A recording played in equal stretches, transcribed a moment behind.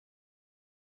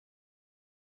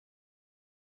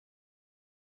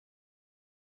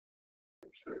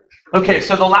Okay,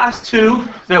 so the last two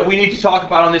that we need to talk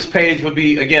about on this page would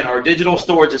be, again, our digital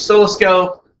storage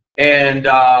oscilloscope, and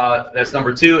that's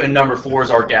number 2, and number 4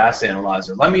 is our gas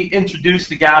analyzer. Let me introduce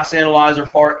the gas analyzer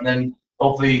part, and then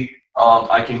hopefully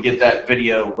I can get that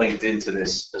video linked into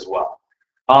this as well.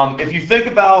 If you think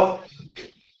about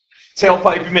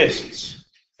tailpipe emissions,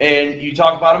 and you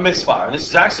talk about a misfire, this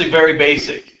is actually very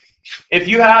basic. If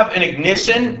you have an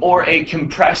ignition or a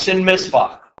compression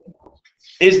misfire,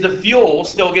 is the fuel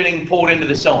still getting pulled into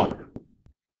the cylinder?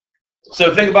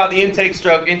 So think about the intake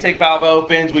stroke, intake valve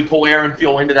opens, we pull air and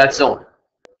fuel into that cylinder.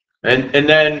 And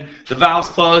then the valve's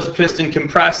closed, the piston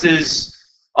compresses.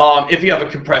 If you have a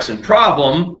compression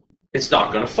problem, it's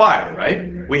not going to fire,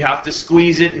 right? We have to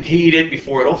squeeze it and heat it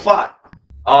before it'll fire.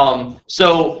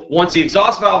 So once the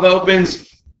exhaust valve opens,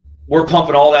 we're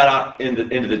pumping all that out into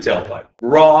the tailpipe.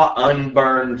 Raw,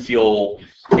 unburned fuel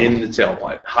in the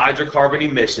tailpipe. Hydrocarbon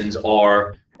emissions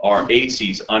are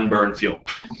HC's, unburned fuel.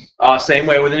 Same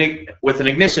way with an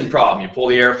ignition problem. You pull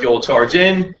the air fuel charge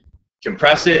in,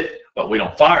 compress it, but we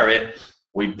don't fire it.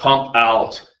 We pump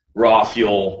out raw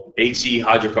fuel, HC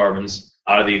hydrocarbons,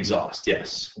 out of the exhaust.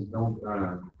 Yes?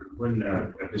 Wouldn't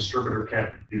a distributor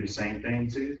cap do the same thing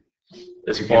too?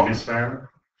 Misfire?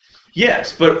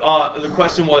 Yes, but the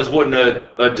question was, wouldn't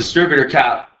a distributor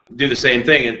cap do the same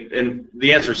thing? And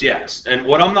the answer is yes. And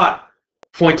what I'm not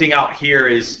pointing out here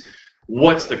is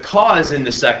what's the cause in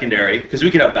the secondary, because we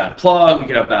could have bad plug, we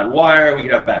could have bad wire, we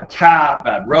could have bad cap,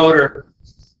 bad rotor.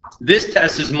 This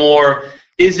test is more,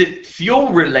 is it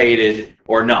fuel related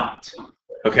or not?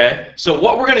 Okay, so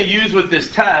what we're going to use with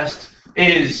this test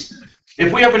is,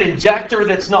 if we have an injector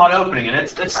that's not opening, and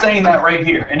it's saying that right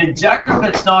here, an injector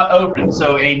that's not opening,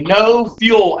 so a no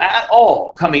fuel at all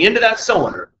coming into that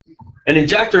cylinder, an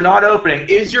injector not opening,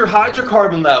 is your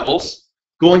hydrocarbon levels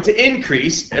going to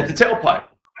increase at the tailpipe?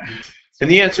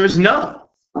 And the answer is no,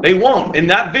 they won't. In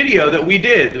that video that we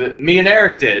did, that me and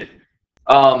Eric did,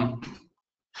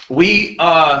 we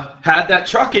had that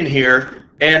truck in here,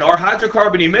 and our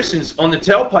hydrocarbon emissions on the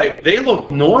tailpipe, they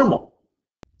look normal.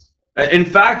 In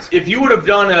fact, if you would have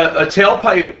done a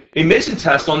tailpipe emission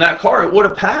test on that car, it would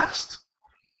have passed.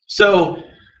 So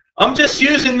I'm just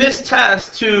using this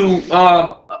test to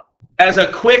as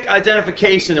a quick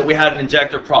identification that we had an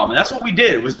injector problem. And that's what we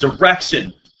did. It was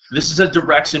direction. This is a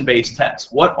direction-based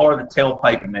test. What are the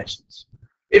tailpipe emissions?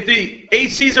 If the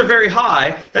HCs are very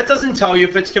high, that doesn't tell you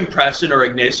if it's compression or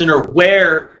ignition or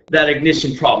where that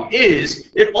ignition problem is.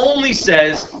 It only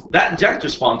says that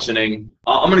injector's functioning.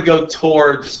 I'm going to go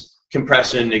towards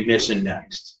compression ignition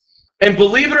next. And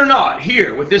believe it or not,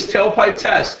 here with this tailpipe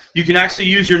test, you can actually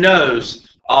use your nose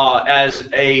as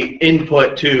a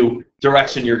input to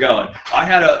direction you're going. I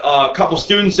had a couple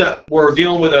students that were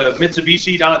dealing with a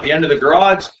Mitsubishi down at the end of the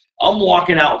garage. I'm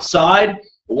walking outside,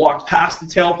 walked past the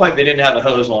tailpipe. They didn't have a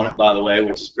hose on it, by the way,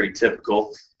 which is pretty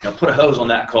typical. You know, put a hose on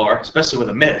that car, especially with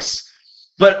a miss.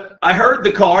 But I heard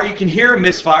the car. You can hear a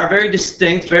misfire, very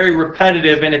distinct, very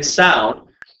repetitive in its sound.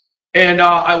 And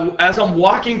as I'm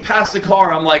walking past the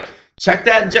car, I'm like, check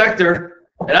that injector.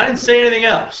 And I didn't say anything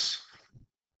else.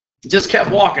 Just kept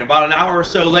walking. About an hour or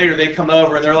so later, they come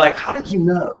over and they're like, how did you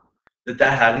know that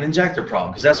that had an injector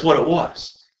problem? Because that's what it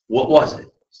was. What was it?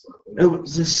 It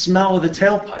was the smell of the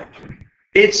tailpipe.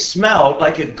 It smelled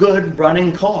like a good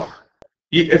running car.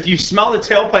 If you smell the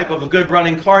tailpipe of a good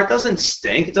running car, it doesn't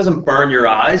stink. It doesn't burn your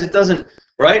eyes. It doesn't,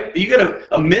 right? You get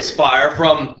a misfire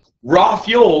from raw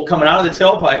fuel coming out of the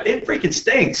tailpipe. It freaking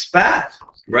stinks bad,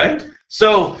 right?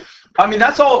 So, I mean,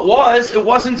 that's all it was. It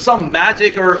wasn't some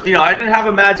magic or, you know, I didn't have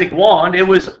a magic wand. It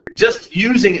was just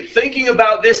using it, thinking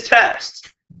about this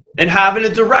test and having a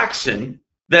direction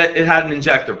that it had an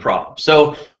injector problem.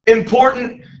 So,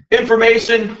 important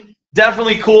information,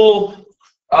 definitely cool.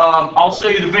 I'll show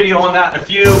you the video on that in a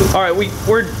few. All right,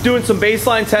 we're doing some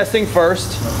baseline testing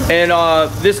first, and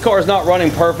this car is not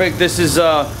running perfect. This is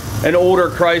an older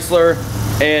Chrysler,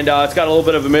 and it's got a little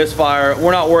bit of a misfire.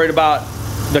 We're not worried about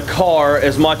the car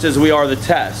as much as we are the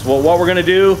test. Well, what we're going to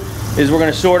do is we're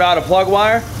going to short out a plug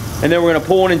wire, and then we're going to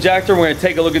pull an injector. We're going to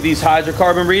take a look at these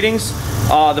hydrocarbon readings.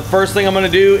 The first thing I'm going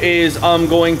to do is I'm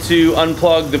going to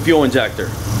unplug the fuel injector.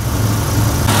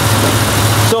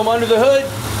 So I'm under the hood.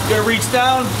 Gonna reach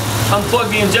down, unplug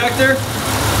the injector.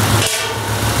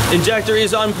 Injector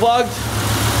is unplugged.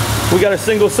 We got a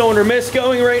single cylinder mist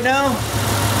going right now.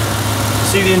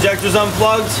 See the injector's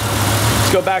unplugged.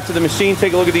 Let's go back to the machine,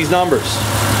 take a look at these numbers.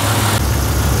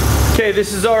 Okay,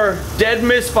 this is our dead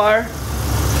misfire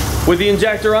with the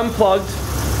injector unplugged.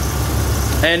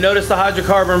 And notice the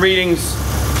hydrocarbon readings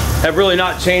have really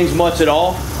not changed much at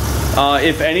all.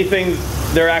 If anything,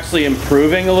 they're actually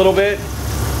improving a little bit.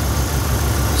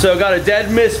 So got a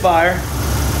dead misfire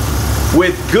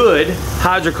with good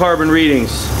hydrocarbon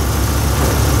readings.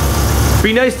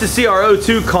 Be nice to see our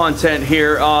O2 content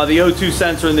here. The O2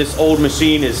 sensor in this old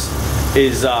machine is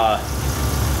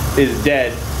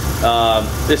dead.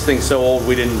 This thing's so old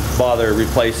we didn't bother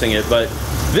replacing it, but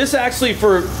this actually,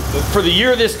 for the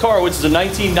year of this car, which is a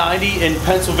 1990 in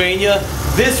Pennsylvania,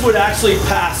 this would actually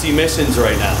pass emissions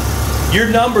right now. Your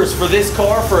numbers for this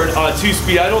car for a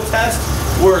 2-speed idle test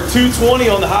were 220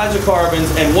 on the hydrocarbons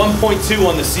and 1.2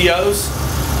 on the COs.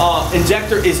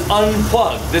 Injector is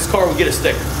unplugged. This car would get a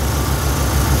sticker.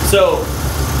 So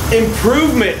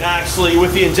improvement actually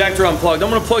with the injector unplugged.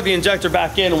 I'm going to plug the injector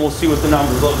back in and we'll see what the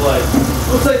numbers look like.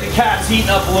 Looks like the cat's heating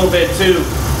up a little bit too.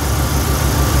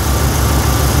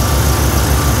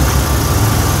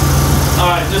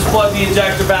 Alright, just plug the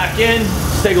injector back in.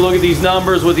 Let's take a look at these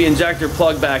numbers with the injector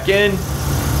plugged back in.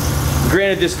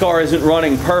 Granted, this car isn't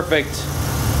running perfect.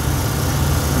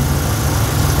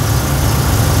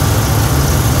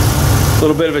 A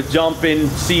little bit of a jump in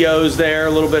COs there, a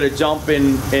little bit of jump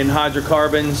in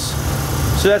hydrocarbons.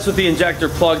 So that's what the injector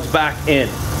plugged back in.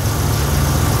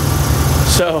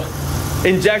 So,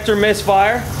 injector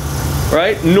misfire.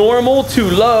 Right? Normal to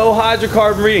low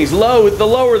hydrocarbon readings. Low, the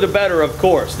lower the better, of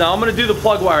course. Now I'm going to do the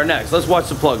plug wire next. Let's watch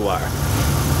the plug wire.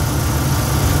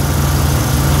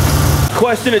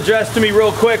 Question addressed to me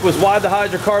real quick was why the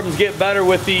hydrocarbons get better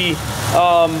with the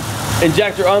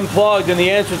injector unplugged, and the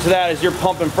answer to that is you're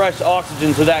pumping fresh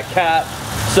oxygen to that cat,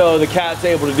 so the cat's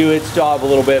able to do its job a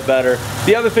little bit better.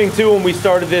 The other thing too, when we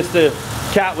started this, the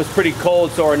cat was pretty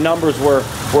cold, so our numbers were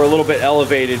a little bit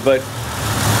elevated, but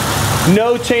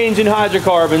no change in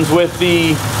hydrocarbons with the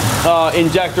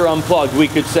injector unplugged, we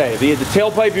could say. The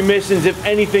tailpipe emissions, if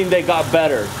anything, they got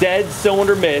better. Dead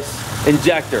cylinder miss,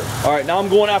 injector. All right, now I'm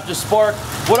going after spark.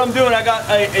 What I'm doing, I got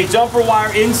a jumper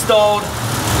wire installed,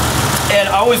 and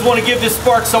I always want to give this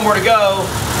spark somewhere to go.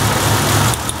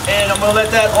 And I'm going to let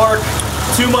that arc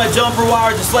to my jumper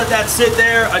wire, just let that sit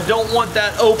there. I don't want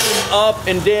that open up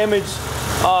and damage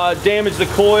the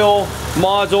coil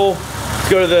module. Let's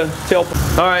go to the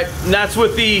tailpipe. All right, and that's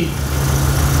with the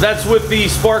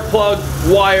spark plug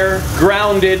wire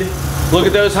grounded. Look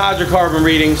at those hydrocarbon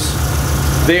readings.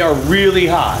 They are really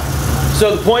high.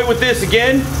 So the point with this,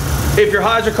 again, if your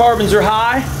hydrocarbons are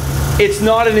high, it's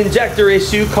not an injector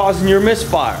issue causing your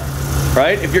misfire,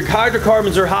 right? If your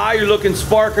hydrocarbons are high, you're looking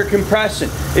spark or compression.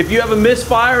 If you have a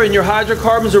misfire and your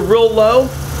hydrocarbons are real low,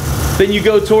 then you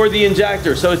go toward the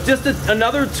injector. So it's just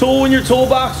another tool in your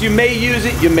toolbox. You may use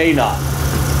it, you may not.